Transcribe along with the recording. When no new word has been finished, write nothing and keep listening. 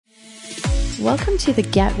Welcome to the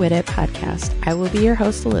Get With It podcast. I will be your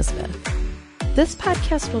host, Elizabeth. This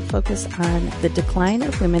podcast will focus on the decline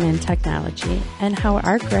of women in technology and how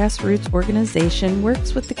our grassroots organization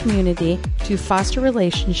works with the community to foster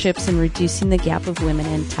relationships and reducing the gap of women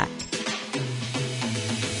in tech.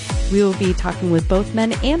 We will be talking with both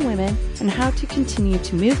men and women on how to continue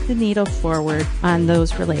to move the needle forward on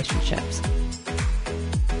those relationships.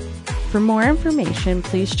 For more information,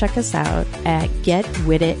 please check us out at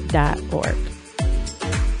getwithit.org.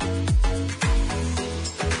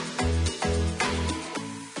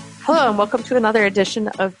 Hello, and welcome to another edition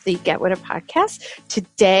of the Get With It podcast.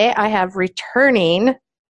 Today, I have returning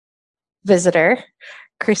visitor,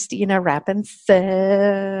 Kristina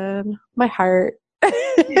Rapinson. My heart.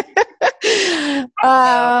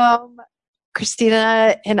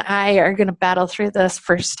 Kristina and I are going to battle through this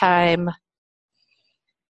first time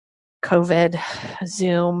COVID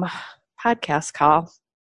Zoom podcast call.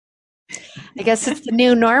 I guess it's the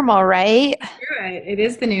new normal, right? You're right. It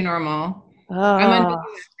is the new normal. Oh. I'm on video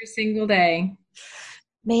every single day.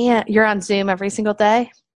 Man, you're on Zoom every single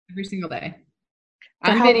day? Every single day.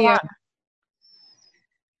 For on how video. long?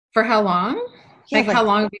 For how long? Yeah, like how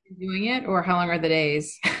long have you been doing it, or how long are the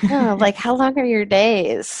days? Oh, like how long are your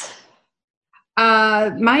days?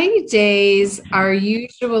 My days are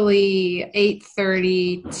usually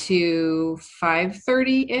 8:30 to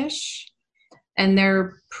 5:30-ish, and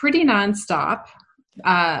they're pretty nonstop.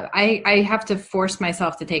 I have to force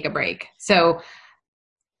myself to take a break. So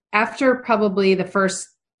after probably the first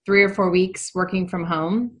 3 or 4 weeks working from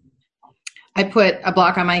home, I put a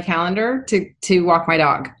block on my calendar to walk my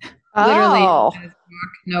dog. Oh. Literally walk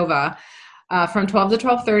Nova from 12 to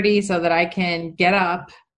 12:30 so that I can get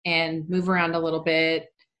up and move around a little bit,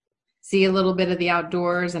 see a little bit of the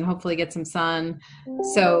outdoors, and hopefully get some sun.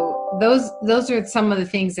 So those are some of the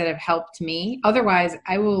things that have helped me. Otherwise,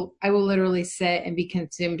 I will literally sit and be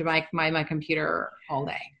consumed by my computer all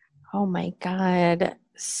day. Oh my God.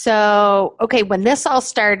 So, okay, when this all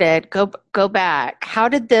started, go back. How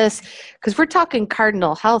did this, because we're talking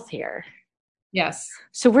Cardinal Health here. Yes.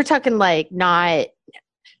 So we're talking like not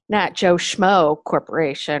Joe Schmo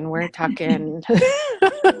Corporation. We're talking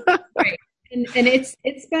right. And it's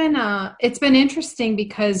been interesting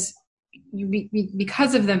because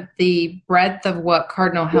of the breadth of what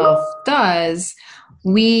Cardinal Health does.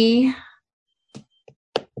 Hang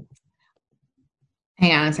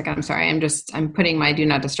on a second. I'm sorry. I'm putting my do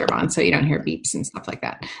not disturb on so you don't hear beeps and stuff like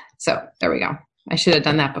that. So there we go. I should have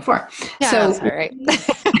done that before. Yeah, so that's all right.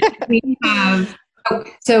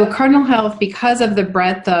 So Cardinal Health, because of the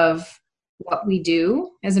breadth of what we do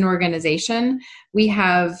as an organization, we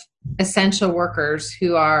have essential workers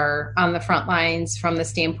who are on the front lines from the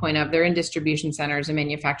standpoint of they're in distribution centers and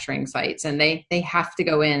manufacturing sites, and they have to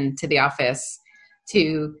go into the office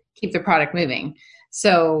to keep the product moving.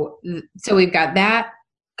 So we've got that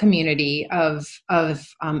community of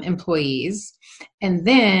employees, and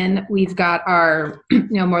then we've got our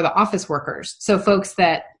more the office workers, so folks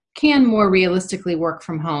that can more realistically work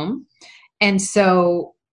from home. And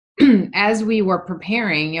so as we were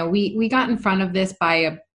preparing, we got in front of this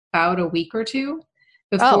by about a week or two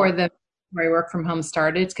before the work from home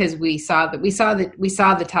started, because we saw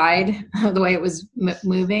the tide the way it was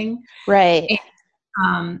moving. Right.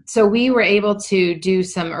 And, so we were able to do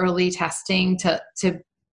some early testing to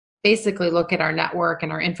basically look at our network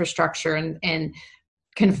and our infrastructure and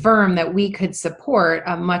confirm that we could support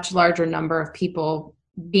a much larger number of people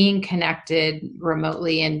being connected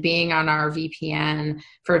remotely and being on our VPN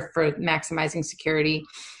for maximizing security.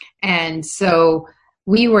 And so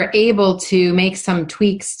we were able to make some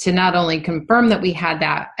tweaks to not only confirm that we had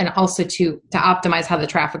that, and also to optimize how the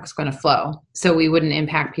traffic was going to flow so we wouldn't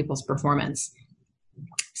impact people's performance.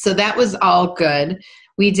 So that was all good.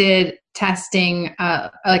 We did testing,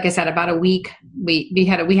 like I said, about a week. We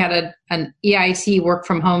had an EIT work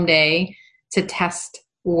from home day to test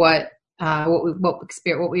what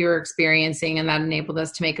we were experiencing, and that enabled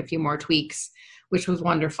us to make a few more tweaks, which was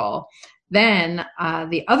wonderful. Then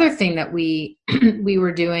the other thing that we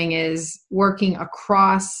were doing is working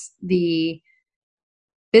across the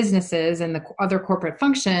businesses and the other corporate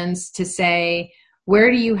functions to say,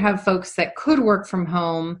 where do you have folks that could work from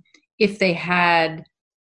home if they had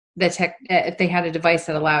if they had a device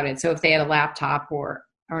that allowed it? So if they had a laptop or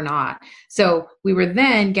not. So we were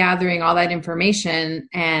then gathering all that information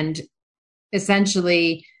and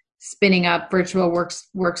essentially spinning up virtual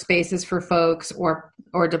workspaces for folks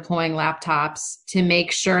or deploying laptops to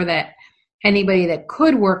make sure that anybody that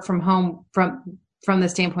could work from home from the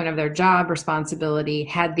standpoint of their job responsibility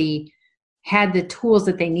had the tools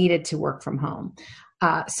that they needed to work from home.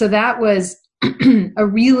 So that was a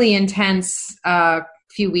really intense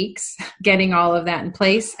few weeks getting all of that in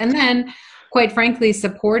place. And then, quite frankly,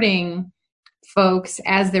 supporting folks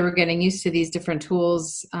as they were getting used to these different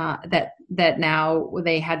tools that now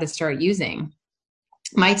they had to start using.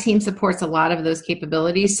 My team supports a lot of those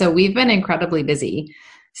capabilities. So we've been incredibly busy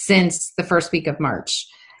since the first week of March.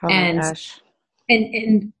 Oh my gosh.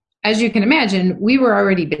 And as you can imagine, we were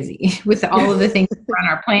already busy with all of the things on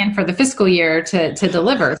our plan for the fiscal year to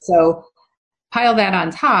deliver. So pile that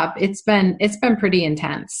on top, it's been pretty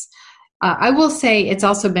intense. I will say it's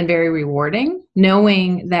also been very rewarding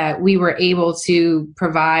knowing that we were able to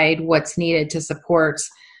provide what's needed to support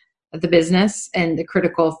the business and the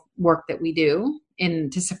critical work that we do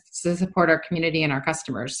to support our community and our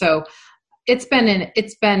customers. So it's been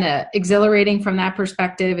exhilarating from that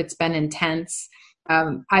perspective. It's been intense.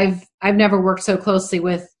 I've never worked so closely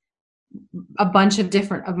with a bunch of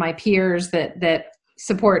different of my peers that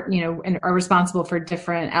support, and are responsible for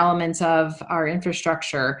different elements of our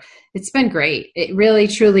infrastructure. It's been great. It really,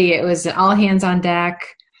 truly, it was all hands on deck,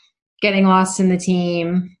 getting lost in the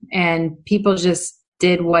team, and people just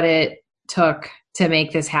did what it took to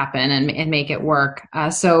make this happen and make it work.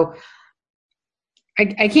 So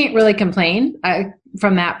I can't really complain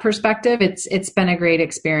from that perspective. It's been a great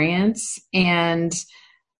experience. And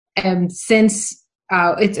since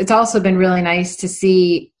it's also been really nice to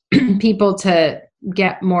see people to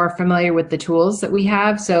get more familiar with the tools that we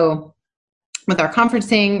have. So with our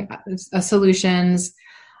conferencing solutions,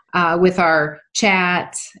 with our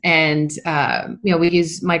chat, and we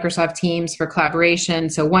use Microsoft Teams for collaboration,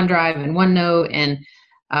 so OneDrive and OneNote, and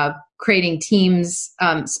creating Teams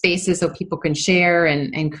spaces so people can share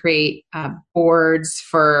and create boards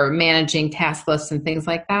for managing task lists and things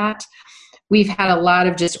like that. We've had a lot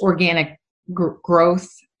of just organic growth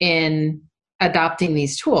in adopting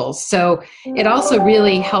these tools. So it also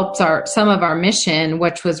really helps some of our mission,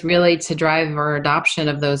 which was really to drive our adoption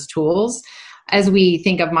of those tools as we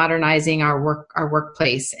think of modernizing our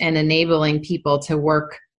workplace and enabling people to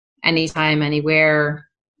work anytime, anywhere.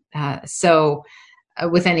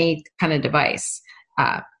 With any kind of device.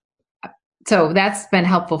 So that's been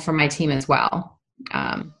helpful for my team as well.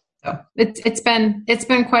 So it's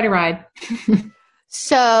been quite a ride.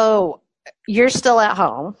 So you're still at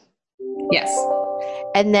home? Yes.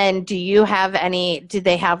 And then do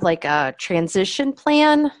they have like a transition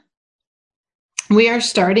plan? We are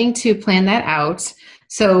starting to plan that out.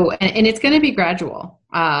 So, and it's going to be gradual.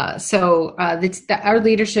 Our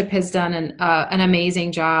leadership has done an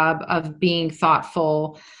amazing job of being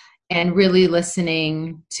thoughtful and really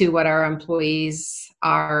listening to what our employees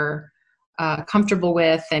are comfortable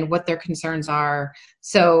with and what their concerns are.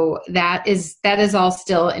 So that is all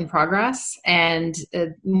still in progress, and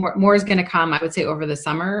more is going to come, I would say, over the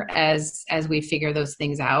summer as we figure those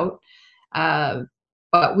things out. But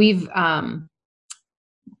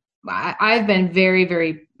I've been very,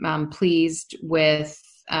 very pleased with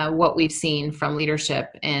what we've seen from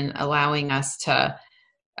leadership in allowing us to,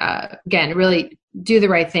 again, really do the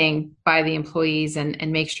right thing by the employees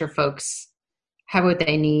and make sure folks have what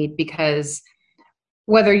they need. Because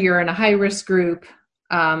whether you're in a high-risk group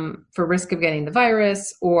for risk of getting the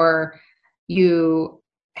virus, or you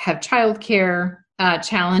have childcare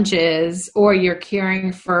challenges, or you're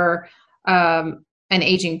caring for an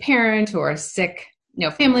aging parent or a sick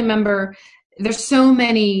family member, there's so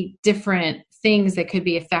many different things that could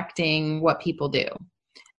be affecting what people do,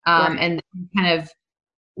 and kind of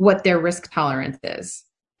what their risk tolerance is.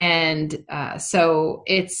 And so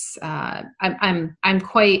it's I'm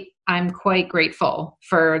quite grateful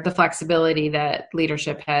for the flexibility that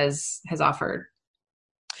leadership has offered.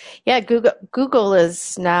 Yeah, Google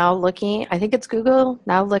is now looking, I think it's Google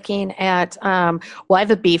now looking at, I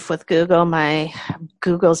have a beef with Google. My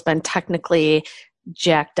Google's been technically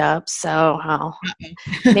jacked up, so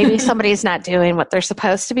maybe somebody's not doing what they're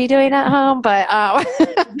supposed to be doing at home, but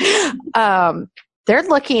they're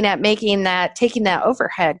looking at taking that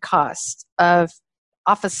overhead cost of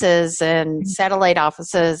offices and satellite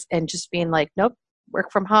offices and just being like, nope,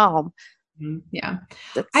 work from home. Yeah.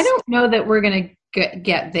 I don't know that we're going to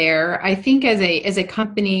get there. I think as a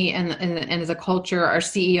company and as a culture, our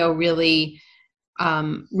CEO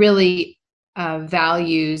really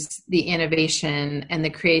values the innovation and the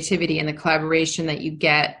creativity and the collaboration that you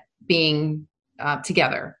get being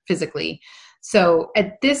together physically. So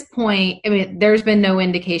at this point, there's been no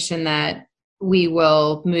indication that we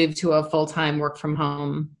will move to a full-time work from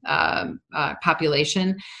home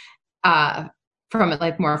population from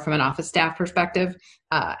an office staff perspective.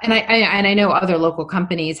 And I know other local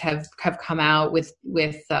companies have come out with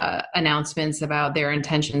announcements about their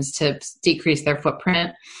intentions to decrease their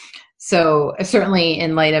footprint. So certainly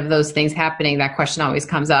in light of those things happening, that question always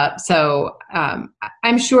comes up. So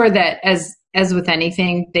I'm sure that as with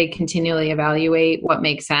anything, they continually evaluate what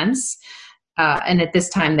makes sense. And at this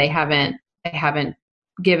time, they haven't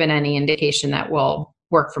given any indication that we'll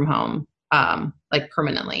work from home like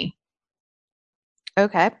permanently.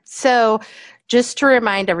 Okay. So just to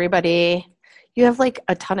remind everybody, you have like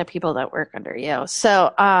a ton of people that work under you.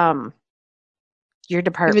 So your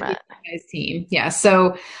department. Team. Yeah.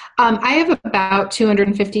 So I have about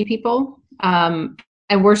 250 people, and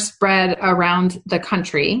we're spread around the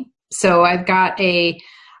country. So I've got a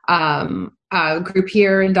group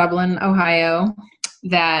here in Dublin, Ohio,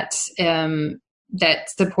 that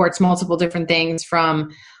supports multiple different things,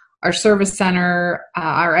 from our service center,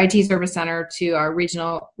 our IT service center, to our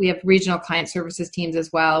we have regional client services teams as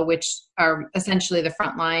well, which are essentially the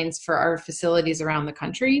front lines for our facilities around the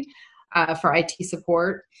country for IT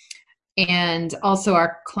support. And also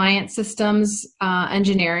our client systems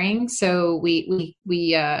engineering. So we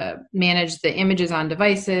manage the images on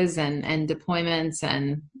devices and deployments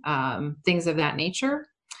and things of that nature.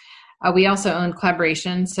 We also own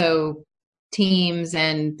collaboration, so Teams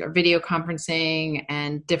and video conferencing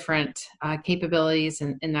and different capabilities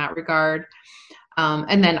in that regard.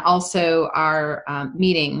 And then also our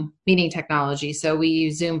meeting technology. So we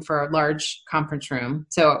use Zoom for a large conference room.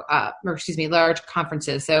 So, large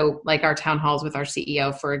conferences. So like our town halls with our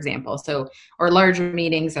CEO, for example. So, or larger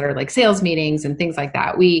meetings that are like sales meetings and things like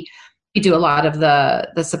that. We do a lot of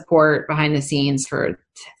the support behind the scenes for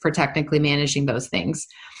technically managing those things.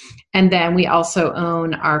 And then we also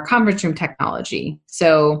own our conference room technology.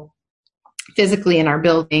 So physically in our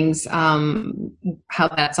buildings, how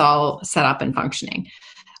that's all set up and functioning.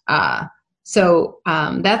 So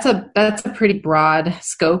that's a pretty broad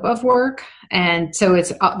scope of work. And so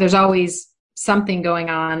there's always something going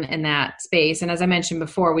on in that space. And as I mentioned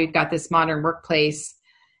before, we've got this modern workplace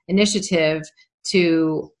initiative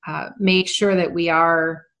to make sure that we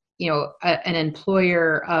are, an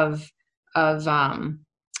employer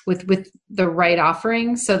with the right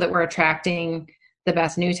offerings, so that we're attracting the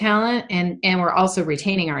best new talent and we're also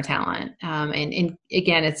retaining our talent. And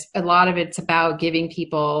again, it's a lot of it's about giving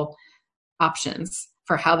people options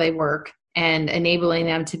for how they work and enabling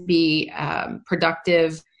them to be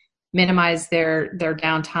productive, minimize their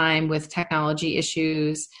downtime with technology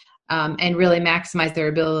issues, and really maximize their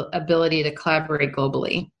ability to collaborate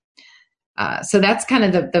globally. So that's kind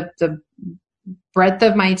of the breadth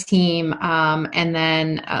of my team, and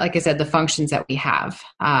then, like I said, the functions that we have.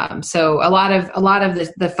 So a lot of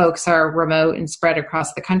the folks are remote and spread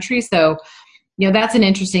across the country. So, that's an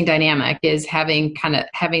interesting dynamic, is having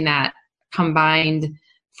that combined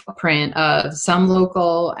footprint of some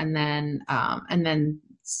local and then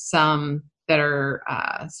some that are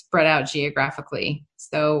spread out geographically.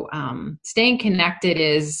 So staying connected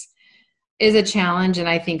is a challenge, and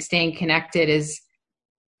I think staying connected is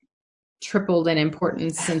tripled in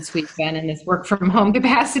importance since we've been in this work from home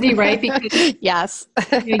capacity, right? Because yes,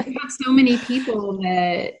 you have so many people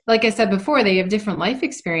that, like I said before, they have different life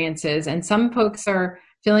experiences, and some folks are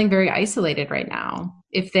feeling very isolated right now.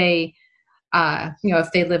 If they,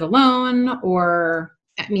 if they live alone, or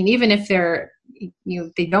even if they're,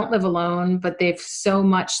 they don't live alone, but they've so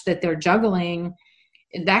much that they're juggling,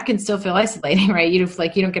 that can still feel isolating, right? You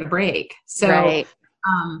don't get a break. So, right.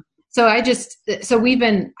 So we've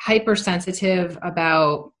been hypersensitive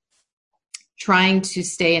about trying to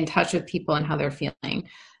stay in touch with people and how they're feeling.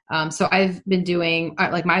 So I've been doing,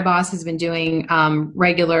 like my boss has been doing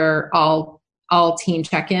regular all team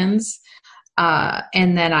check-ins.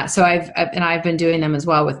 And then I've been doing them as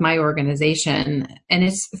well with my organization, and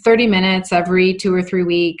it's 30 minutes every 2 or 3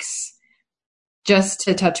 weeks just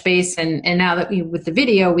to touch base. And now that with the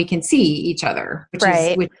video, we can see each other, which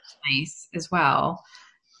is nice as well.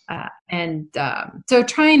 So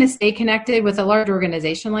trying to stay connected with a large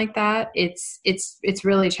organization like that, it's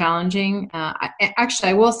really challenging.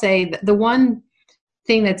 I will say that the one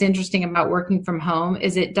thing that's interesting about working from home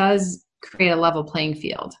is it does create a level playing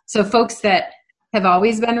field. So folks that have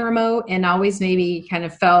always been remote and always maybe kind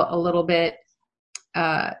of felt a little bit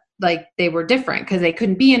like they were different because they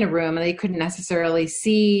couldn't be in a room and they couldn't necessarily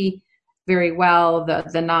see very well the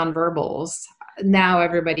nonverbals. Now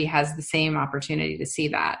everybody has the same opportunity to see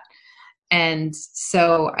that. And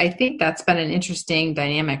so I think that's been an interesting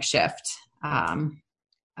dynamic shift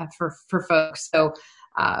for folks. So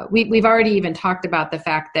we've already even talked about the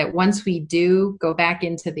fact that once we do go back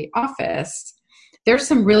into the office, there's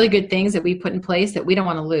some really good things that we put in place that we don't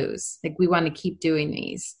want to lose. Like we want to keep doing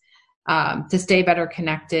these to stay better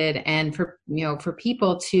connected and for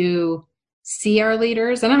people to see our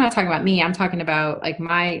leaders, and I'm not talking about me, I'm talking about like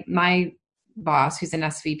my boss who's an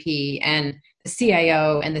SVP and the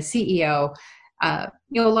CIO and the CEO, a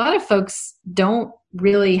lot of folks don't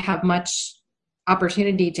really have much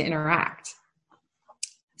opportunity to interact.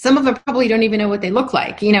 Some of them probably don't even know what they look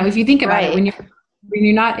like. If you think about it, when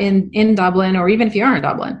you're not in Dublin, or even if you are in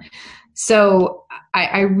Dublin. So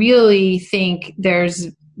I really think there's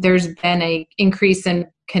been a increase in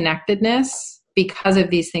connectedness because of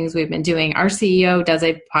these things we've been doing. Our CEO does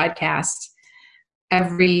a podcast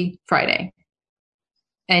every Friday,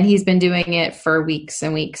 and he's been doing it for weeks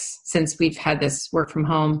and weeks since we've had this work from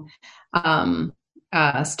home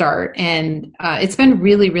start. And it's been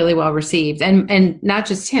really, really well received. And not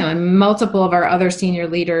just him, and multiple of our other senior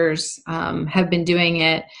leaders have been doing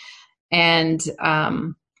it. And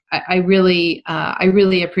I really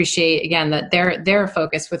appreciate, again, that they're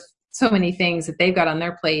focused with so many things that they've got on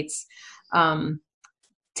their plates,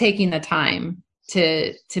 taking the time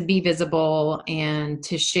to be visible and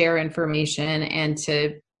to share information and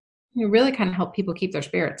to really kind of help people keep their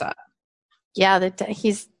spirits up. Yeah,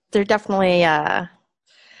 they're definitely,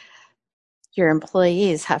 your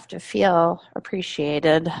employees have to feel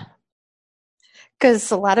appreciated,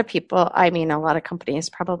 because a lot of companies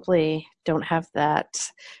probably don't have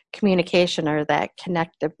that communication or that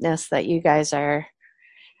connectiveness that you guys are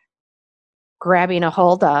grabbing a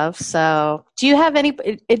hold of. So do you have any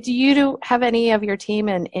of your team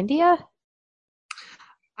in India?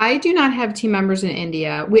 I do not have team members in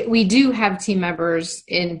India. We do have team members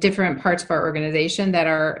in different parts of our organization that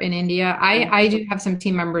are in India. I do have some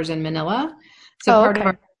team members in Manila. So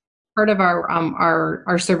part of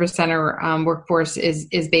our service center workforce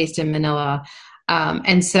is based in Manila.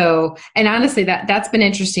 And honestly, that's been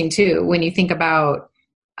interesting too, when you think about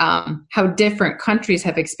how different countries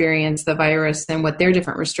have experienced the virus and what their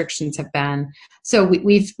different restrictions have been. So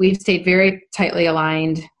we've stayed very tightly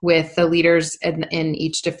aligned with the leaders in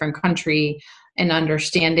each different country, and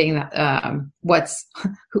understanding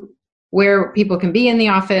where people can be in the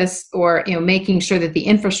office, or making sure that the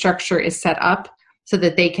infrastructure is set up so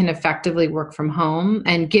that they can effectively work from home,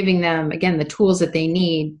 and giving them, again, the tools that they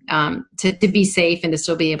need to be safe and to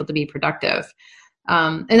still be able to be productive.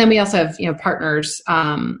 And then we also have, partners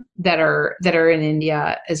that are in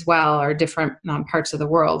India as well, or different parts of the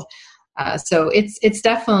world. So it's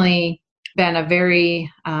definitely been a very,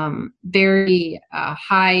 very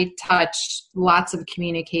high touch, lots of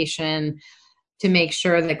communication to make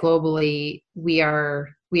sure that globally we are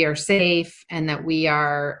safe, and that we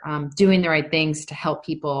are doing the right things to help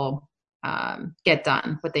people get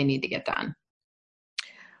done what they need to get done.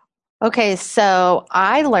 Okay, so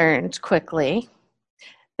I learned quickly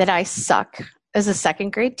that I suck as a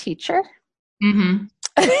second grade teacher. Mm-hmm.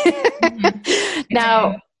 Mm-hmm.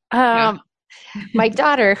 Now, my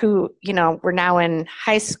daughter, who, we're now in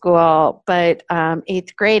high school, but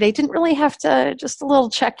 8th grade, I didn't really have to, just a little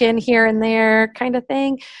check-in here and there kind of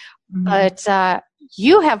thing. Mm-hmm. But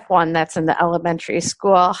you have one that's in the elementary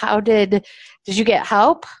school. How did you get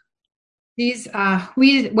help?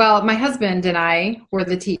 My husband and I were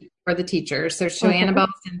the teachers. So Annabelle's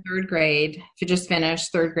in 3rd grade. She just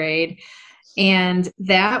finished 3rd grade. And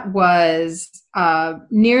that was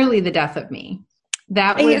nearly the death of me.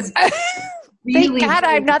 That was really, thank God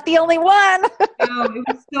I'm not the only one. No, it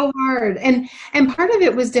was so hard. And part of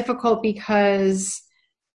it was difficult because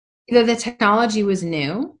the technology was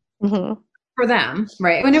new. Mm-hmm. For them,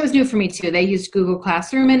 right? When it was new for me too, they used Google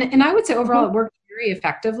Classroom, and I would say overall it worked very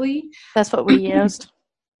effectively. That's what we used.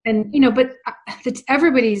 And but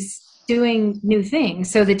everybody's doing new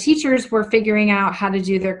things, so the teachers were figuring out how to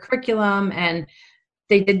do their curriculum, and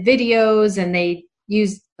they did videos, and they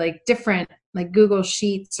used different Google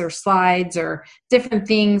Sheets or slides or different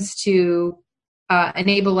things to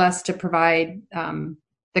enable us to provide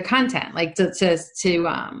the content, to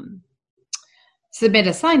submit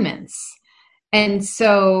assignments. And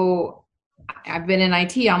so I've been in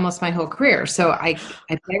IT almost my whole career. So I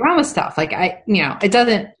play around with stuff. I'm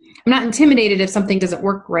not intimidated if something doesn't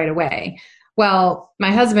work right away. Well, my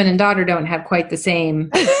husband and daughter don't have quite the same.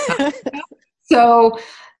 So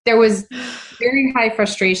there was very high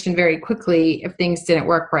frustration very quickly if things didn't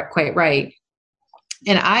work quite right.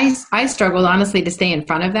 And I struggled, honestly, to stay in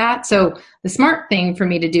front of that. So the smart thing for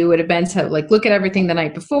me to do would have been to look at everything the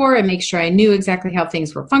night before and make sure I knew exactly how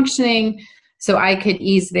things were functioning, so I could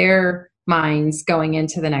ease their minds going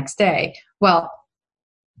into the next day. Well,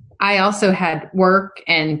 I also had work,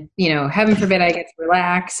 and, heaven forbid I get to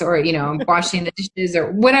relax, or, I'm washing the dishes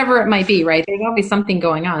or whatever it might be, right? There's always something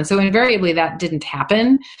going on. So invariably that didn't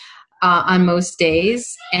happen on most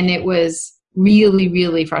days. And it was really,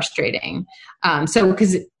 really frustrating. So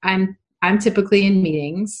because I'm I'm typically in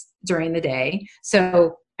meetings during the day.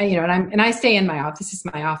 So, and I stay in my office. This is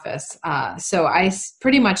my office. So I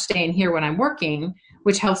pretty much stay in here when I'm working,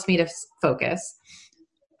 which helps me to focus.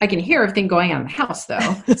 I can hear everything going on in the house though.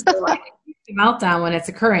 So I can hear the meltdown when it's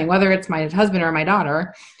occurring, whether it's my husband or my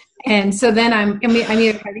daughter. And so then I'm either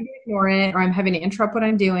having to ignore it, or I'm having to interrupt what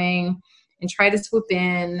I'm doing and try to swoop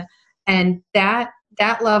in. And that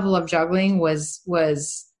level of juggling was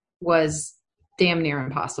damn near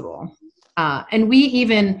impossible. And we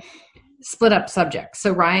even split up subjects.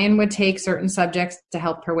 So Ryan would take certain subjects to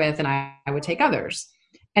help her with, and I would take others.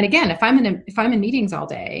 And again, if I'm in meetings all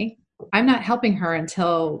day, I'm not helping her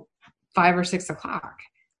until 5 or 6 o'clock,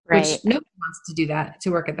 Right. which nobody wants to do that, to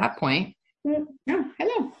work at that point. Oh,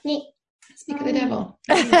 hello. Speak of the devil.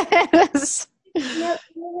 The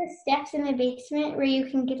steps in the basement where you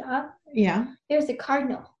can get up? Yeah. There's a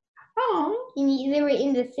cardinal. Oh. And they were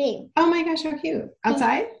in the thing. Oh my gosh, how cute.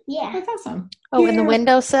 Outside? Yeah. That's awesome. Oh, in the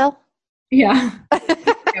windowsill? Yeah.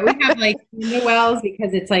 Yeah, we have like window wells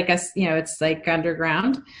because it's like it's like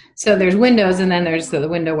underground. So there's windows, and then there's the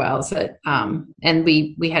window wells that and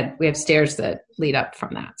we have stairs that lead up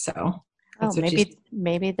from that. So that's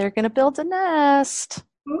maybe they're going to build a nest.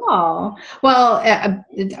 Oh, well,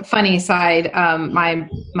 funny side, my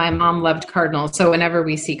mom loved cardinals. So whenever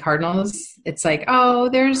we see cardinals, it's like, oh,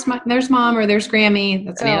 there's mom, or there's Grammy.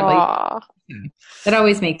 That's me. That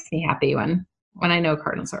always makes me happy when I know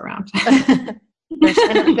cardinals are around. They're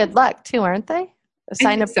sign of good luck too, aren't they? A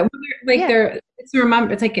sign of so.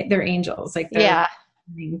 It's like they're angels, like they're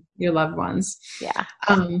your loved ones. Yeah.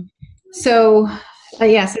 So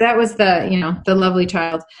that was the lovely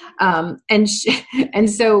child. And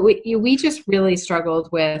so we just really struggled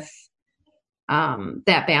with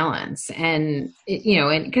that balance, and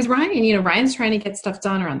because Ryan's trying to get stuff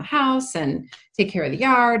done around the house and take care of the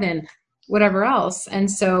yard and whatever else.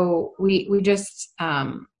 And so we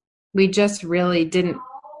just really didn't,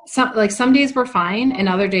 some days were fine and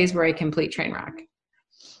other days were a complete train wreck.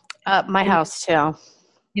 My house too.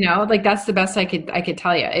 That's the best I could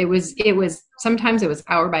tell you. It was sometimes it was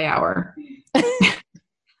hour by hour.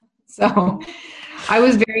 So I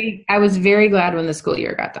was very glad when the school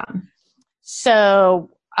year got done. So,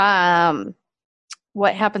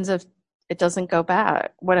 what happens if it doesn't go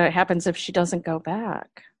back? What happens if she doesn't go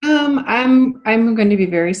back? I'm going to be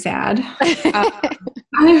very sad.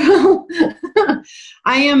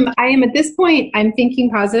 I am at this point, I'm thinking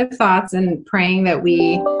positive thoughts and praying that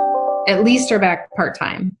we at least are back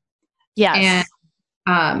part-time. Yes.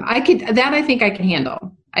 And I think I can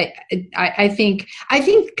handle. I think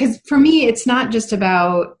because for me, it's not just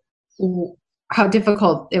about how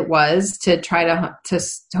difficult it was to try to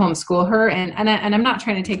homeschool her. And I'm not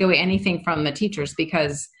trying to take away anything from the teachers,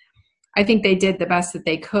 because I think they did the best that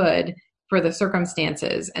they could for the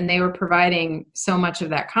circumstances, and they were providing so much of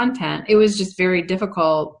that content. It was just very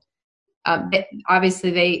difficult.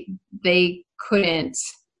 Obviously they couldn't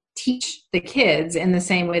teach the kids in the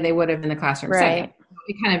same way they would have in the classroom setting.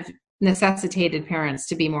 It kind of necessitated parents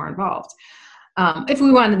to be more involved. If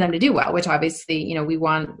we wanted them to do well, which obviously, we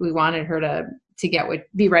wanted her to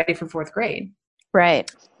be ready for fourth grade.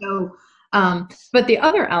 Right. So, but the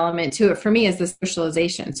other element to it for me is the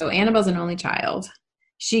socialization. So Annabelle's an only child.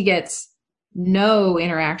 She gets no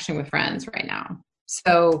interaction with friends right now.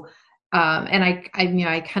 So, and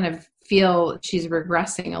I kind of feel she's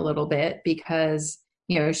regressing a little bit because,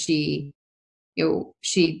 she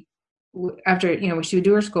after, when she would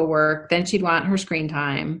do her schoolwork, then she'd want her screen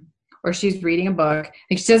time, or she's reading a book.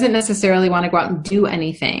 Like, she doesn't necessarily want to go out and do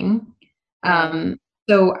anything.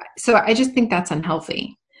 So I just think that's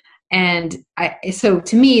unhealthy. And so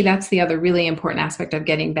to me, that's the other really important aspect of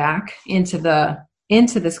getting back into the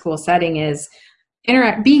school setting is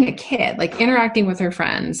being a kid, like interacting with her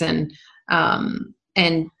friends and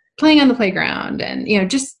playing on the playground and,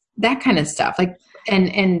 just that kind of stuff. Like,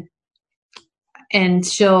 and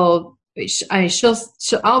she'll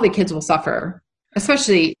all the kids will suffer,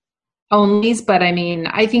 especially onlys. But I mean,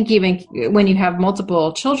 I think even when you have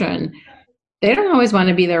multiple children, they don't always want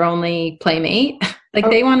to be their only playmate. Like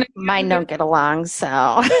they want to. Mine don't get along, so.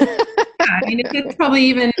 I mean, it's probably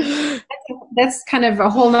even that's kind of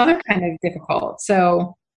a whole nother kind of difficult.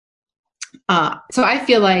 So I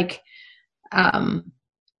feel like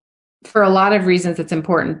for a lot of reasons, it's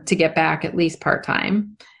important to get back at least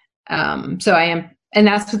part-time. So I am, and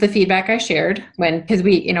that's with the feedback I shared because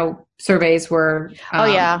we, surveys were.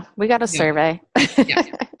 We got a survey. Yeah.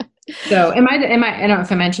 So I don't know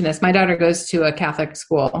if I mentioned this, my daughter goes to a Catholic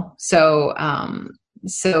school. So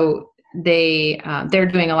they're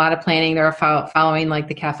doing a lot of planning. They're following like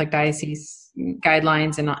the Catholic diocese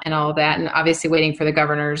guidelines and all of that. And obviously waiting for the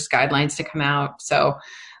governor's guidelines to come out. So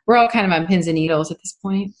we're all kind of on pins and needles at this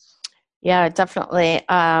point. Yeah, definitely.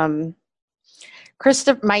 My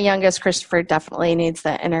youngest Christopher definitely needs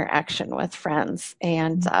that interaction with friends.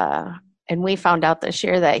 And we found out this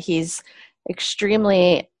year that he's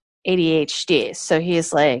extremely ADHD. So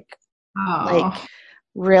he's like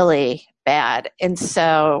really bad. And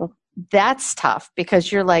so that's tough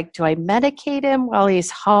because you're like, do I medicate him while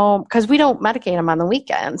he's home? Because we don't medicate him on the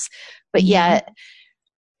weekends, but yet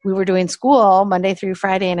we were doing school Monday through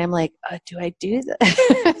Friday, and I'm like, do I do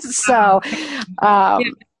this? So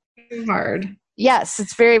hard. Yes,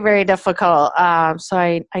 it's very, very difficult. So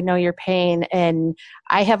I know your pain, and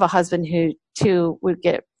I have a husband who too would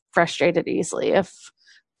get frustrated easily if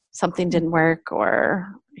something didn't work,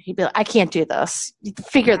 or he'd be like, I can't do this.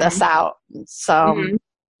 Figure this out. So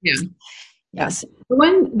yes.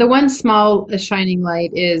 The one small shining light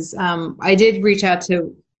is I did reach out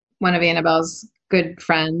to one of Annabelle's good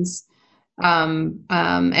friends and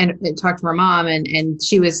talked to her mom, and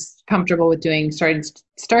she was comfortable with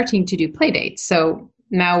starting to do play dates. So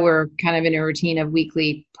now we're kind of in a routine of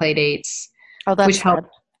weekly play dates, which helped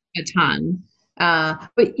a ton.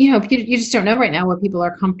 But you just don't know right now what people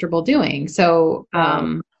are comfortable doing. So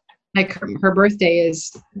like her birthday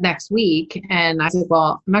is next week, and I said,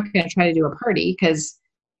 well, I'm not going to try to do a party because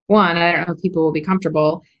one, I don't know if people will be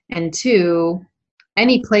comfortable, and two,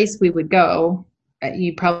 any place we would go,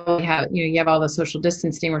 you probably have, you have all the social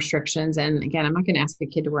distancing restrictions. And again, I'm not going to ask a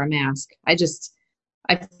kid to wear a mask. I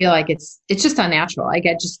feel like it's just unnatural. I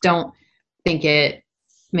just don't think it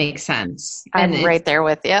makes sense. I'm right there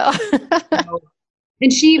with you.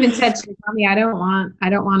 And she even said to me, I don't want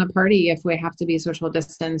a party if we have to be social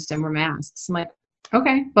distanced and wear masks. I'm like,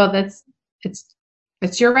 okay, well, it's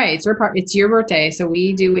your right. It's your birthday. So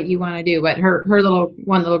we do what you want to do. But her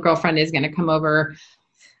little girlfriend is going to come over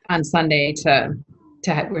on Sunday to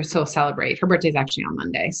we're still celebrate. Her birthday is actually on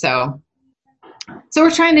Monday. So we're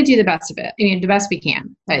trying to do the best of it. I mean, the best we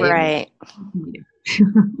can. Right.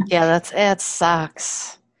 Yeah, it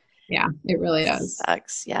sucks. Yeah, it really does.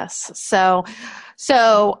 Sucks. Yes. So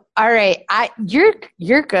all right.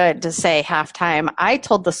 You're good to say halftime. I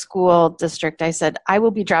told the school district, I said, I will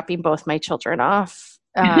be dropping both my children off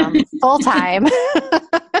full time.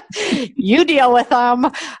 You deal with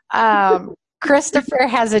them. Christopher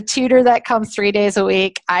has a tutor that comes 3 days a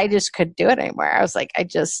week. I just couldn't do it anymore. I was like,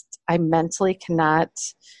 I mentally cannot,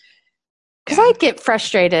 because I'd get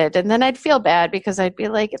frustrated and then I'd feel bad because I'd be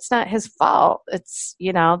like, it's not his fault. It's,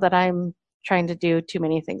 that I'm trying to do too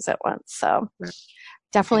many things at once. So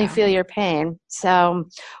definitely feel your pain. So,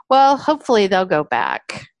 well, hopefully they'll go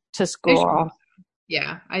back to school.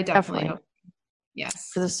 Yeah, I definitely hope.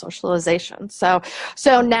 Yes. For the socialization. So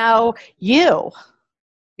now you.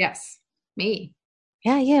 Yes. Me.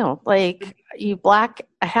 Yeah, you. Like, you block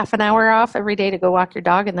a half an hour off every day to go walk your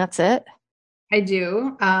dog, and that's it? I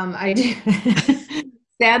do. I do.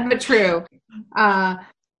 Sad but true. Right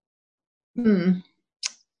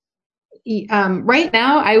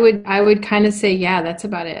now, I would kind of say, yeah, that's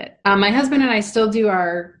about it. My husband and I still do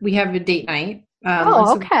we have a date night.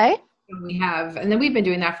 Okay. We have, and then we've been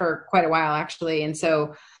doing that for quite a while, actually. And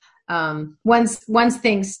so once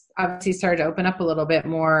things obviously started to open up a little bit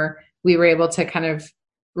more, we were able to kind of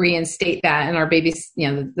reinstate that, and our babies,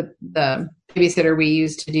 the babysitter we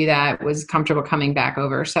used to do that was comfortable coming back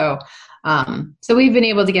over. So we've been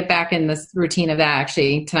able to get back in this routine of that.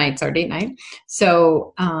 Actually, tonight's our date night.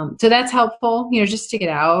 So that's helpful, just to get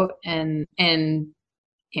out and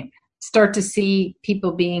start to see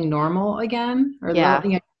people being normal again, or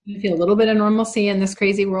feel a little bit of normalcy in this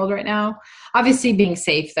crazy world right now. Obviously being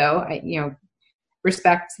safe though,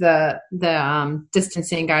 respect the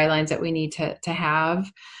distancing guidelines that we need to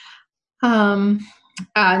have. Now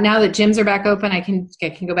that gyms are back open, I can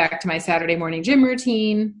go back to my Saturday morning gym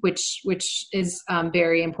routine, which is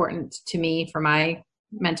very important to me for my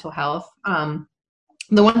mental health. The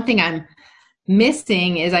one thing I'm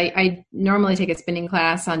missing is I normally take a spinning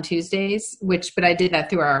class on Tuesdays, but I did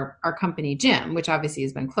that through our company gym, which obviously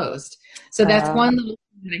has been closed. So that's one little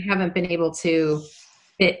thing that I haven't been able to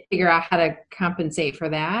figure out how to compensate for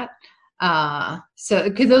that. So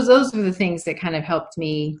because those are the things that kind of helped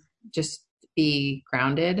me just be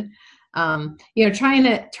grounded. Trying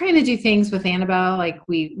to do things with Annabelle, like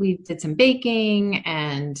we did some baking,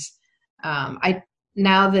 and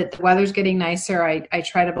now that the weather's getting nicer, I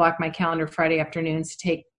try to block my calendar Friday afternoons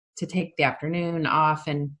to take the afternoon off.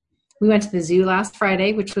 And we went to the zoo last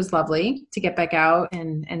Friday, which was lovely to get back out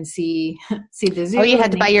and see the zoo. Oh, you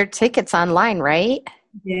had to buy your tickets online, right?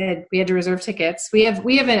 We had to reserve tickets. We have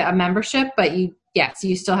a membership, but you yes,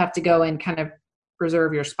 you still have to go and kind of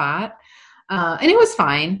reserve your spot. And it was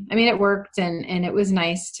fine. I mean, it worked, and it was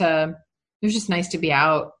just nice to be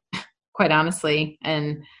out, quite honestly,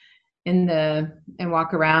 and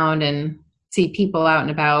walk around and see people out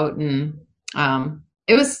and about. And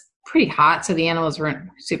it was pretty hot, so the animals weren't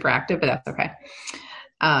super active, but that's okay.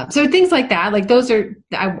 So things like that, like those are,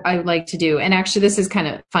 I like to do. And actually, this is kind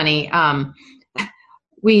of funny.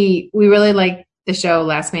 We really like the show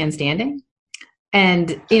Last Man Standing,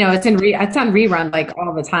 and it's on rerun like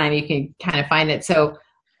all the time. You can kind of find it. So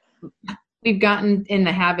we've gotten in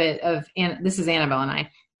the habit of, and this is Annabelle and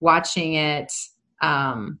I, watching it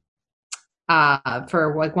for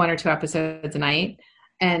like 1 or 2 episodes a night.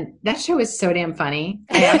 And that show is so damn funny.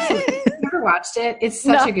 I absolutely never watched it. It's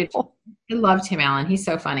such a good show. I love Tim Allen. He's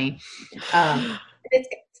so funny. Some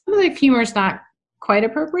of the humor is not quite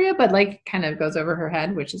appropriate, but like kind of goes over her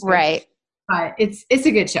head, which is good. Right. But it's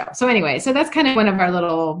a good show. So anyway, so that's kind of one of our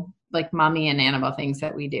little like Mommy and Annabelle things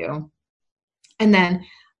that we do. And then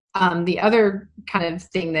the other kind of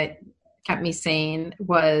thing that kept me sane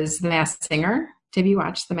was The Masked Singer. Have you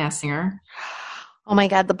watched The Masked Singer? Oh my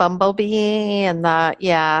God, the bumblebee and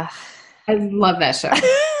yeah. I love that show.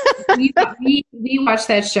 we watched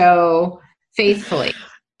that show faithfully.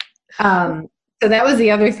 So that was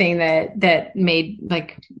the other thing that made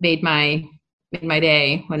my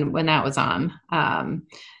day when that was on.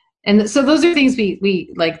 And so those are things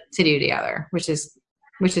we like to do together, which is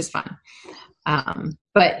fun.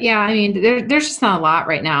 But yeah, I mean, there's just not a lot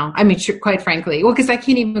right now. I mean, quite frankly, well, because I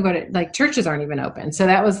can't even go to, like, churches aren't even open. So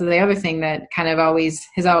that was the other thing that kind of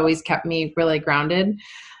has always kept me really grounded.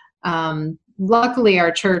 Luckily,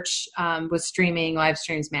 our church was live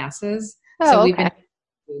streams masses. So we've been able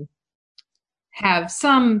to have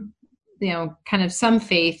some, kind of some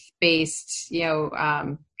faith-based,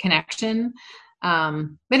 connection.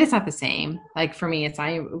 But it's not the same. Like for me,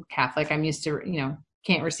 I'm Catholic. I'm used to,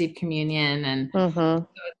 can't receive communion, and so it's kind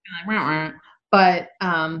of like,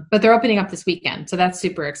 but they're opening up this weekend, so that's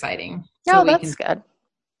super exciting. Oh, that's good.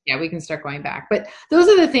 Yeah, we can start going back. But those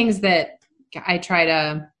are the things that I try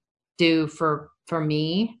to do for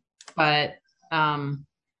me, but kind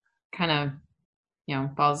of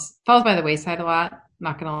falls by the wayside a lot.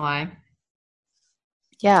 Not gonna lie.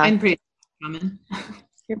 Yeah, I'm pretty common.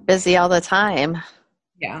 You're busy all the time.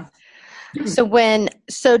 Yeah.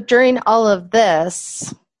 So during all of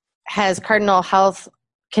this, has Cardinal Health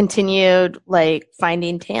continued like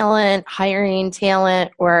finding talent, hiring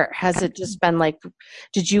talent, or has it just been like,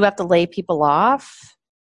 did you have to lay people off?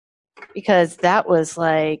 Because that was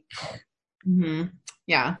like,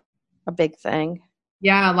 yeah, a big thing.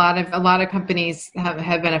 Yeah, a lot of companies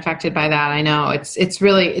have been affected by that. I know it's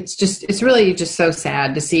really just so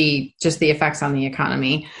sad to see just the effects on the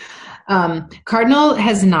economy. Cardinal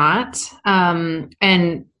has not, and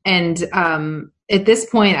at this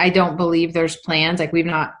point, I don't believe there's plans. Like, we've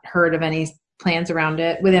not heard of any plans around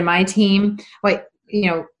it within my team. Like,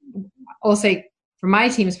 I'll say from my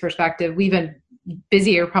team's perspective, we've been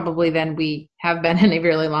busier probably than we have been in a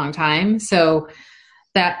really long time. So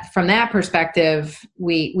that from that perspective,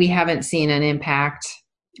 we haven't seen an impact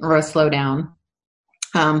or a slowdown.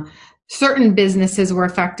 Certain businesses were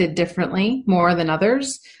affected differently, more than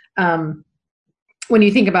others. When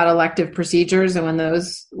you think about elective procedures and when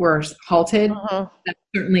those were halted, that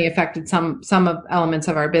certainly affected some elements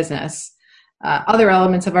of our business. Other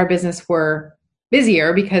elements of our business were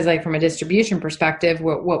busier because, like, from a distribution perspective,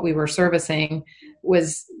 what we were servicing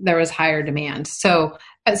there was higher demand. So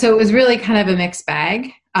it was really kind of a mixed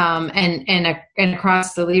bag. And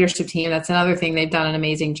across the leadership team, that's another thing they've done an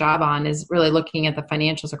amazing job on, is really looking at the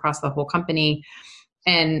financials across the whole company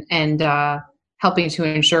and helping to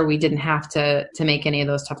ensure we didn't have to make any of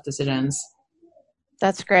those tough decisions.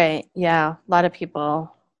 That's great. Yeah. A lot of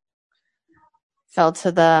people fell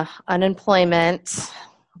to the unemployment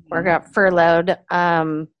or got furloughed.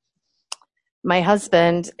 My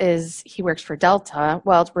husband he works for Delta,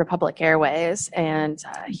 it's Republic Airways, and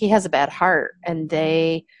he has a bad heart, and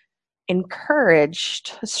they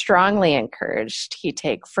strongly encouraged he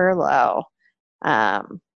take furlough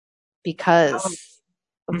because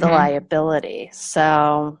of the liability.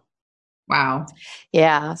 So, wow.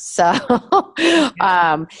 Yeah. So,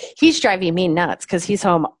 he's driving me nuts because he's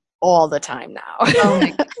home all the time now. Oh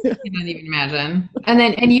my God, I can't even imagine.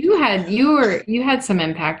 And you had some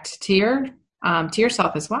impact to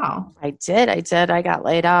yourself as well. I did. I got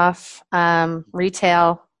laid off.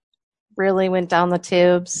 Retail really went down the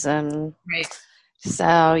tubes, and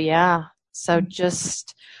so yeah. So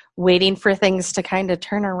just waiting for things to kind of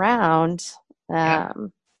turn around.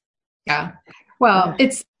 Yeah. Well,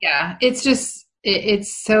 it's just,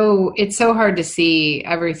 it's so hard to see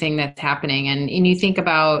everything that's happening. And you think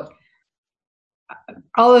about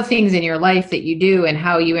all the things in your life that you do and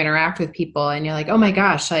how you interact with people. And you're like, oh my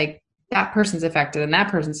gosh, like that person's affected and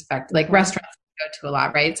that person's affected, like restaurants I go to a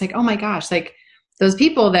lot, right? It's like, oh my gosh, like those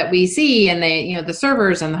people that we see and they, the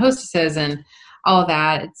servers and the hostesses and all of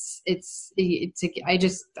that.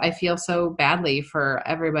 I feel so badly for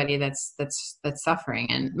everybody that's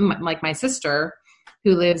suffering. And like my sister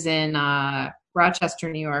who lives in, Rochester,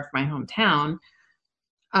 New York, my hometown,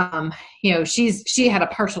 she had a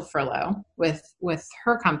partial furlough with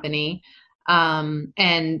her company. But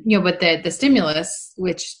the stimulus,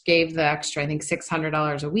 which gave the extra, I think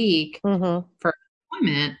 $600 a week for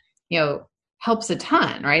employment, helps a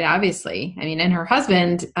ton, right? Obviously. I mean, and her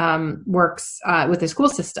husband, works, with the school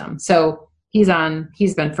system. So he's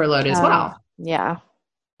been furloughed as well. Yeah.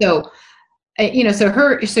 So,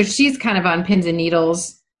 so she's kind of on pins and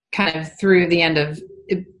needles kind of through the end of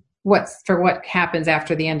what happens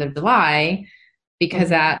after the end of July, because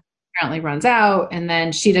that apparently runs out. And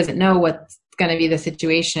then she doesn't know what's going to be the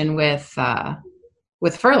situation with furlough,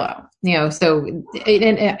 so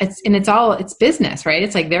it's business, right?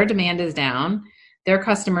 It's like their demand is down, their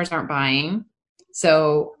customers aren't buying.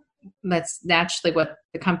 So that's naturally what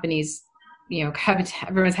the companies,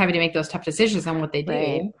 everyone's having to make those tough decisions on what they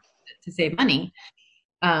do to save money.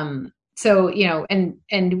 So,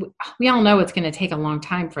 and we all know it's going to take a long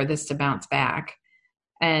time for this to bounce back.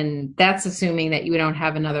 And that's assuming that you don't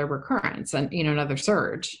have another recurrence and, another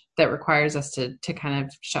surge that requires us to kind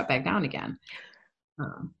of shut back down again.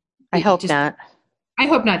 I hope not. I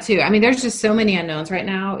hope not too. I mean, there's just so many unknowns right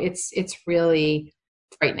now. It's really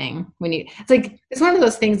frightening it's one of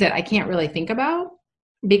those things that I can't really think about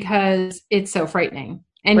because it's so frightening.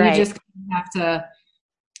 And you just have to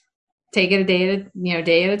take it a day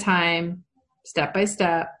at a time, step by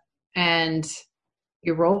step, and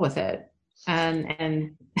you roll with it.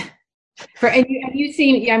 And you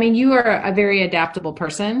seem, I mean, you are a very adaptable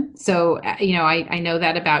person. So, I know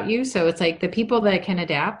that about you. So it's like the people that can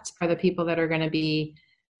adapt are the people that are going to be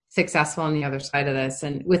successful on the other side of this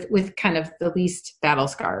and with kind of the least battle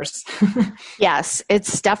scars. Yes,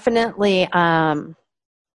 it's definitely, when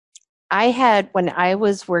I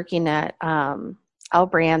was working at, L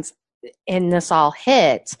Brands and this all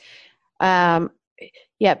hit,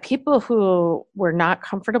 people who were not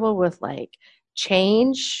comfortable with like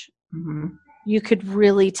change, you could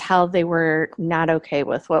really tell they were not okay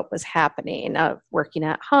with what was happening of working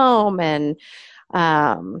at home and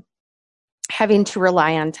having to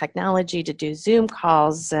rely on technology to do Zoom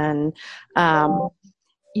calls. And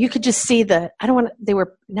you could just see they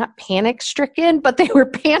were not panic stricken, but they were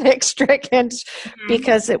panic stricken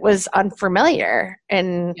because it was unfamiliar.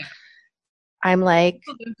 And I'm like,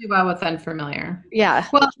 people don't do well with unfamiliar. Yeah.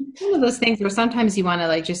 Well, it's one of those things where sometimes you want to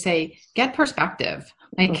like just say, get perspective.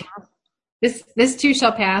 Like this too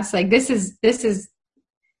shall pass. Like this is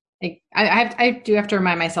like I do have to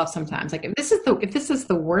remind myself sometimes. Like if this is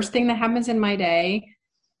the worst thing that happens in my day,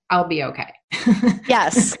 I'll be okay.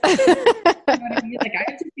 Yes. You know what I mean? Like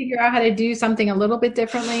I have to figure out how to do something a little bit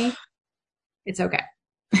differently. It's okay.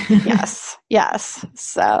 Yes.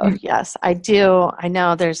 So yes, I do. I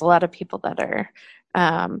know there's a lot of people that are,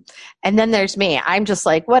 and then there's me. I'm just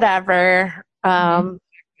like, whatever.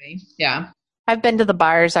 Yeah. I've been to the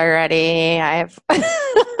bars already. I've been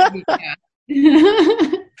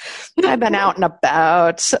out and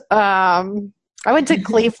about. I went to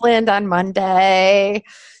Cleveland on Monday.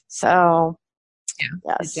 So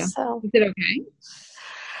yes. So. Is it okay?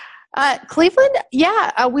 Cleveland,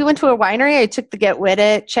 we went to a winery. I took the Get With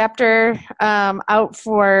It chapter out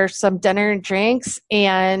for some dinner and drinks,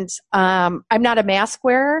 and I'm not a mask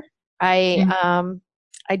wearer. I'm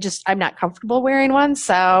not comfortable wearing one.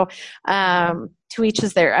 So to each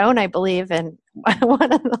is their own, I believe. And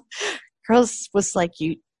one of the girls was like,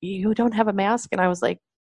 "You don't have a mask," and I was like,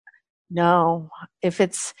 "No. If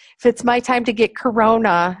it's my time to get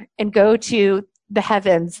corona and go to the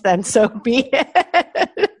heavens, then so be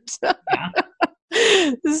it."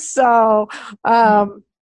 So,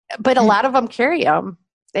 but a lot of them carry them.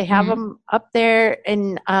 They have them up there.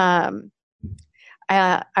 And I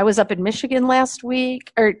was up in Michigan last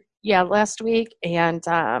week. And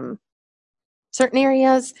certain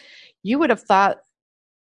areas you would have thought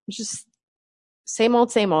just same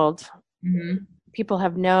old. People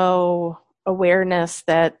have no awareness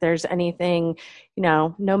that there's anything,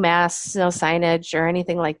 no masks, no signage or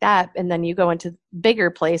anything like that. And then you go into bigger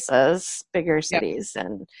places, bigger cities,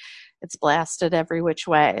 and it's blasted every which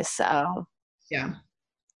way. So,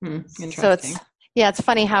 Interesting. So Yeah, it's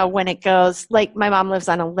funny how when it goes, like my mom lives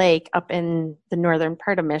on a lake up in the northern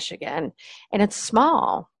part of Michigan, and it's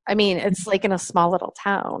small. I mean, it's like in a small little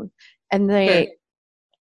town, and Sure.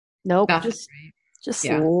 nope, Nothing. just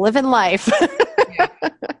Yeah. living life.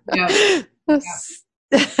 Yeah. Yeah.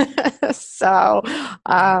 So,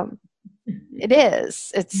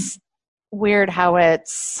 it's weird how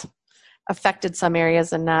it's affected some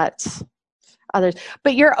areas and not others.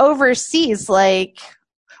 But you're overseas, like,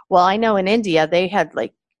 well, I know in India they had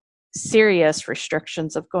like serious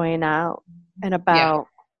restrictions of going out and Yeah. about.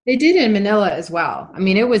 They did in Manila as well. I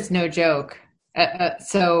mean, it was no joke. Um,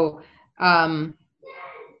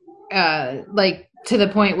 like to the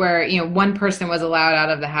point where, one person was allowed out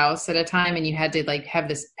of the house at a time and you had to like have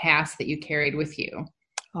this pass that you carried with you.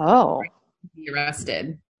 Oh, To be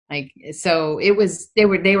arrested. Like, so they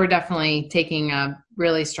were definitely taking a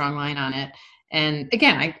really strong line on it. And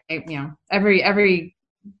again, every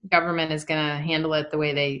government is going to handle it the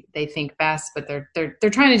way they think best, but they're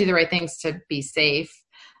trying to do the right things to be safe.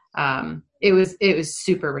 It was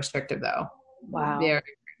super restrictive though. wow. Very, very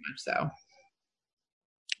much so.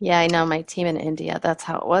 Yeah, I know my team in India, that's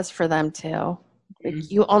how it was for them too.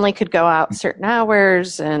 Like you only could go out certain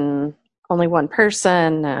hours and only one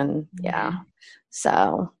person and yeah.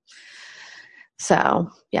 So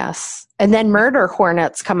yes. And then murder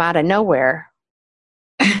hornets come out of nowhere.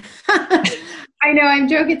 I know, I'm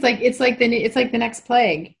joking. It's like the next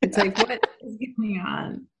plague. It's like, what is going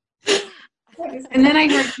on? And then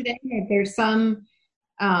I heard today that there's some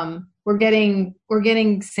we're getting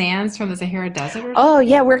sands from the Sahara Desert. Or oh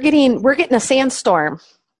yeah, we're getting a sandstorm.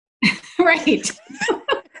 Right.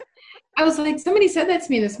 I was like, somebody said that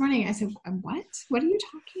to me this morning. I said, what? What are you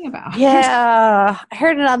talking about? Yeah, I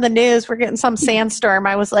heard it on the news. We're getting some sandstorm.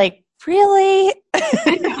 I was like, really?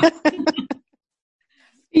 I know.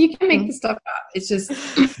 You can make the stuff up. It's just,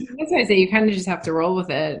 that's why I say you kind of just have to roll with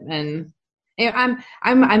it. And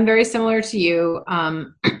I'm very similar to you.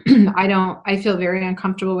 I feel very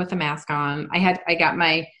uncomfortable with the mask on. I got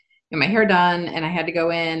my hair done and I had to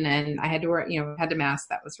go in and I had to wear, had to mask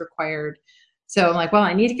that was required. So I'm like, well,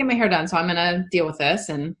 I need to get my hair done. So I'm going to deal with this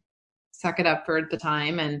and suck it up for the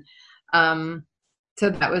time. And, so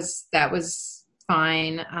that was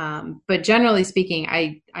fine. But generally speaking,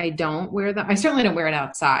 I don't wear them. I certainly don't wear it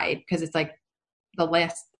outside because it's like the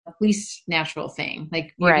least natural thing.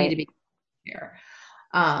 Like you right. need to be here.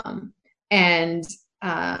 And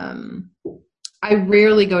I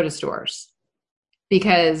rarely go to stores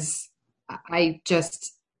because I'm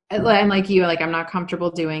like you, like I'm not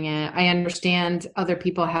comfortable doing it. I understand other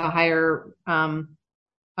people have a higher,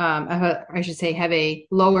 I should say have a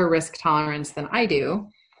lower risk tolerance than I do.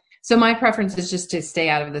 So my preference is just to stay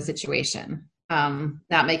out of the situation,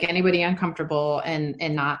 not make anybody uncomfortable and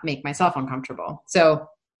not make myself uncomfortable. So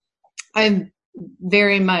I'm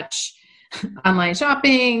very much online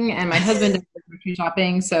shopping and my husband does grocery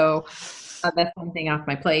shopping. So that's one thing off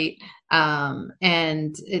my plate.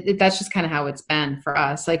 And that's just kind of how it's been for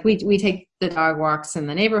us. Like we take the dog walks in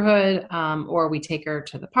the neighborhood, or we take her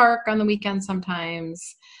to the park on the weekend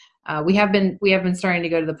sometimes. We have been starting to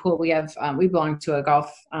go to the pool. We belong to a golf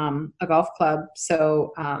club.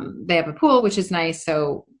 So, they have a pool, which is nice.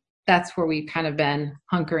 So that's where we've kind of been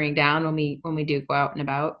hunkering down when we do go out and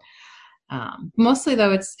about. Mostly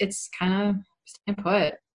though, it's kind of staying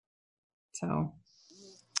put. So.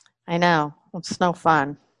 I know. It's no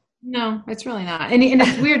fun. No, it's really not. And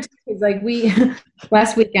it's weird because like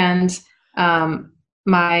last weekend,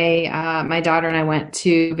 my daughter and I went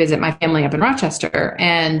to visit my family up in Rochester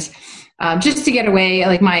and, just to get away,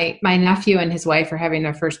 like my nephew and his wife are having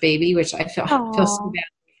their first baby, which I feel so bad for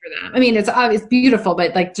them. I mean, it's beautiful,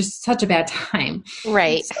 but like just such a bad time.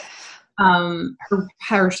 Right. So,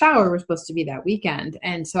 her shower was supposed to be that weekend.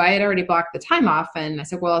 And so I had already blocked the time off and I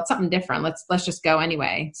said, well, it's something different. Let's just go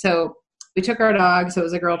anyway. So we took our dog. So it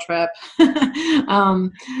was a girl trip.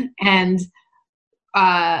 And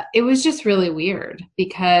it was just really weird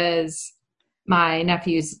because my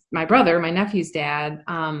nephew's dad,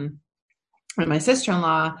 and my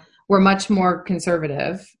sister-in-law were much more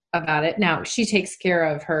conservative about it. Now she takes care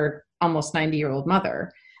of her almost 90-year-old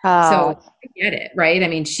mother. Oh. So I get it, right? I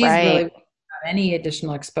mean, she's right. really without any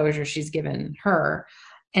additional exposure she's given her.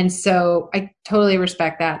 And so I totally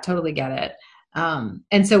respect that, totally get it.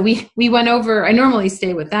 And so we went over, I normally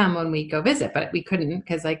stay with them when we go visit, but we couldn't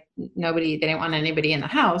because like they didn't want anybody in the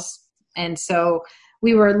house. And so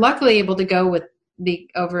we were luckily able to go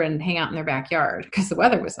over and hang out in their backyard because the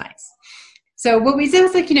weather was nice. So what we did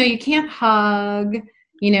was like, you can't hug,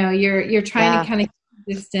 you're trying to kind of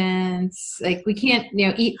distance, like we can't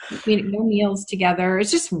eat no meals together. It's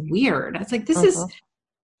just weird. It's like this is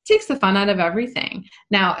takes the fun out of everything.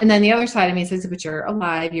 Now, and then the other side of me says, but you're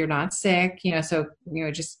alive, you're not sick, so,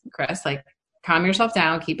 just, Chris, like, calm yourself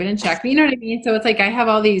down, keep it in check. You know what I mean? So it's like I have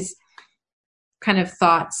all these kind of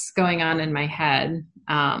thoughts going on in my head,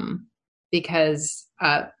 because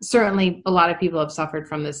certainly a lot of people have suffered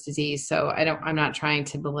from this disease. So I'm not trying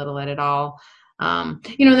to belittle it at all.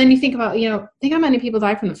 Then you think about, think how many people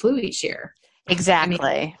die from the flu each year. Exactly.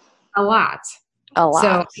 I mean, a lot. So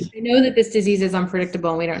I know that this disease is unpredictable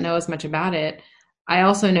and we don't know as much about it. I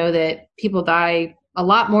also know that a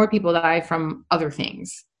lot more people die from other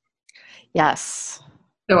things. Yes.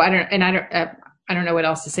 So I don't know what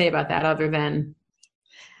else to say about that other than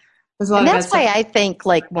there's a lot and of that's why I think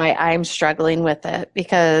like why I'm struggling with it,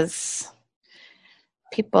 because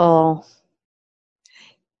people,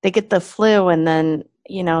 they get the flu and then,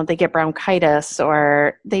 they get bronchitis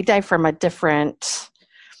or they die from a different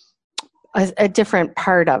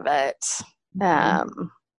part of it. And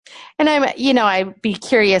I'd be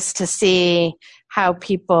curious to see how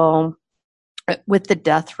people, with the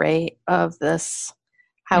death rate of this,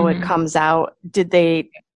 how it comes out. Did they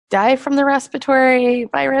die from the respiratory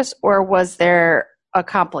virus, or was there a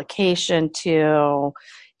complication to,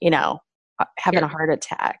 having a heart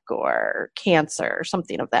attack or cancer or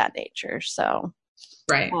something of that nature? So,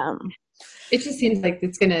 right. It just seems like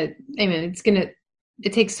it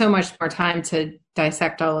takes so much more time to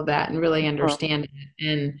dissect all of that and really understand it.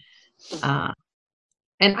 And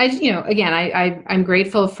I'm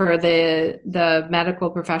grateful for the medical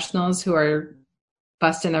professionals who are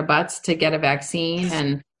busting their butts to get a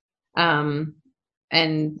vaccine, I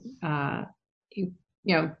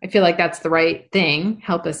feel like that's the right thing.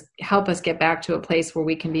 Help us get back to a place where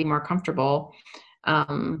we can be more comfortable,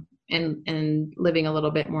 and living a little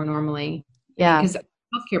bit more normally. Yeah. Because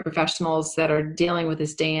healthcare professionals that are dealing with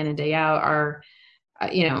this day in and day out are,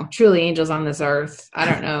 truly angels on this earth. I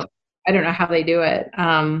don't know how they do it.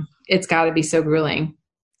 It's got to be so grueling.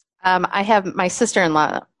 I have my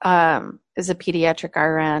sister-in-law is a pediatric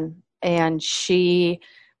RN, and she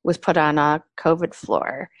was put on a COVID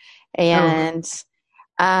floor, and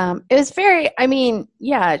it was very.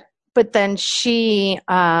 But then she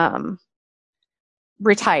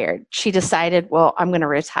retired. She decided, well, I'm going to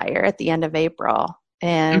retire at the end of April,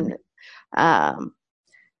 and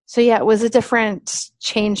it was a different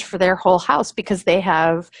change for their whole house because they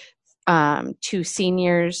have 2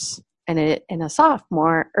 seniors and a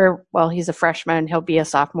sophomore, he's a freshman, he'll be a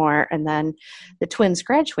sophomore, and then the twins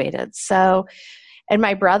graduated. So, and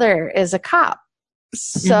my brother is a cop.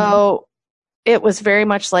 So it was very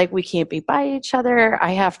much like, we can't be by each other.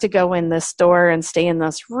 I have to go in this door and stay in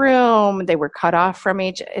this room. They were cut off from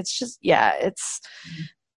each. It's just, it's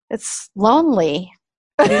lonely.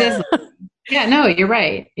 It is. Yeah, no, you're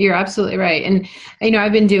right. You're absolutely right. And,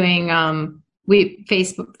 I've been doing, we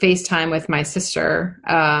FaceTime with my sister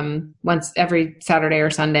once every Saturday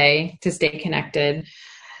or Sunday to stay connected.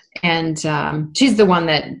 And she's the one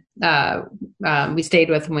that we stayed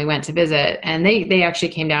with when we went to visit. And they actually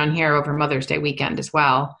came down here over Mother's Day weekend as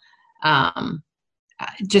well.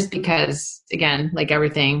 Just because, again, like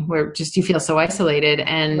everything, you feel so isolated.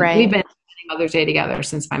 And we've been spending Mother's Day together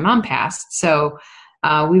since my mom passed. So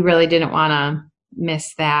we really didn't want to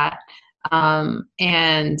miss that.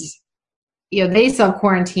 And they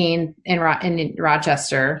self-quarantine in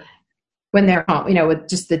Rochester when they're home, with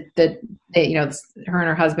just her and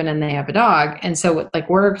her husband, and they have a dog. And so like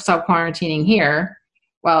we're self-quarantining here.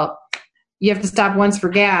 Well, you have to stop once for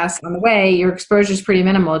gas on the way. Your exposure is pretty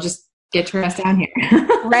minimal. Just get your ass down here.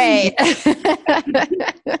 Right.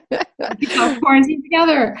 Self-quarantine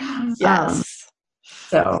together. Yes.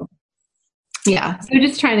 So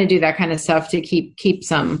just trying to do that kind of stuff to keep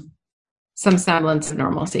some semblance of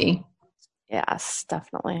normalcy. Yes,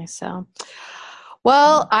 definitely. So,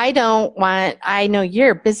 well, I know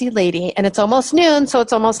you're a busy lady, and it's almost noon, so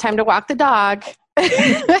it's almost time to walk the dog.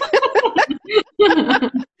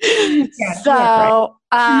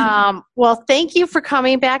 Well, thank you for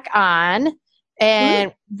coming back on.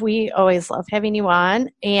 And we always love having you on.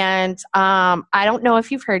 And I don't know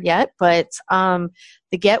if you've heard yet, but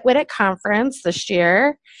the Get With It conference this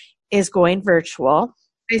year is going virtual.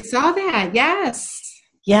 I saw that. Yes.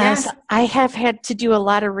 Yes, I have had to do a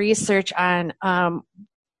lot of research on a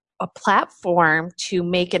platform to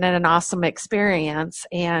make it an awesome experience,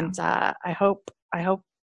 and I hope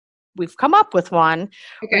we've come up with one. Okay.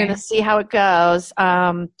 We're going to see how it goes.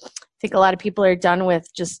 I think a lot of people are done with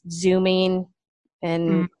just Zooming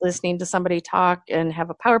and listening to somebody talk and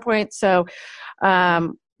have a PowerPoint. So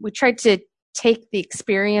we tried to take the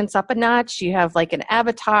experience up a notch. You have like an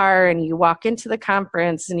avatar, and you walk into the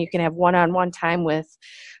conference, and you can have one-on-one time with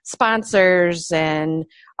sponsors and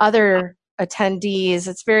other attendees.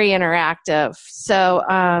 It's very interactive. So,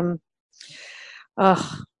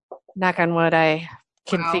 knock on wood, I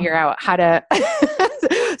can figure out how to,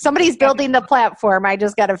 somebody's building the platform. I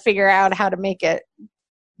just got to figure out how to make it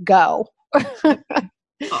go.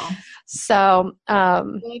 So,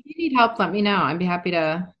 well, if you need help, let me know. I'd be happy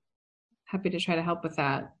to try to help with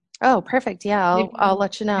that. Oh, perfect. Yeah, I'll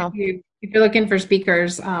let you know. If you're looking for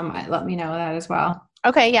speakers, let me know that as well.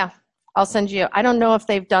 Okay, yeah. I'll send you. I don't know if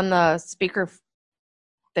they've done the speaker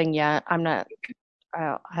thing yet. I'll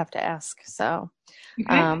have to ask. So,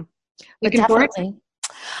 Okay. but definitely.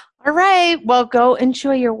 All right. Well, go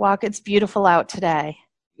enjoy your walk. It's beautiful out today.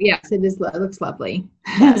 Yes, it is. It looks lovely.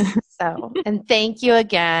 Yes. So, and thank you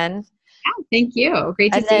again. Yeah, thank you.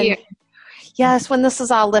 Great to see you. Yes, when this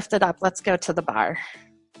is all lifted up, let's go to the bar.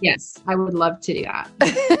 Yes, I would love to do that.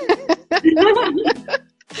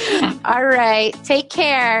 All right. Take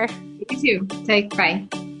care. You too. Bye.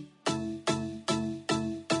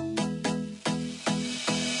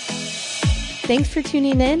 Thanks for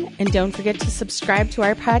tuning in, and don't forget to subscribe to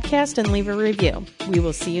our podcast and leave a review. We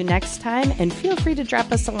will see you next time, and feel free to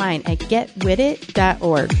drop us a line at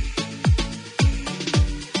getwithit.org.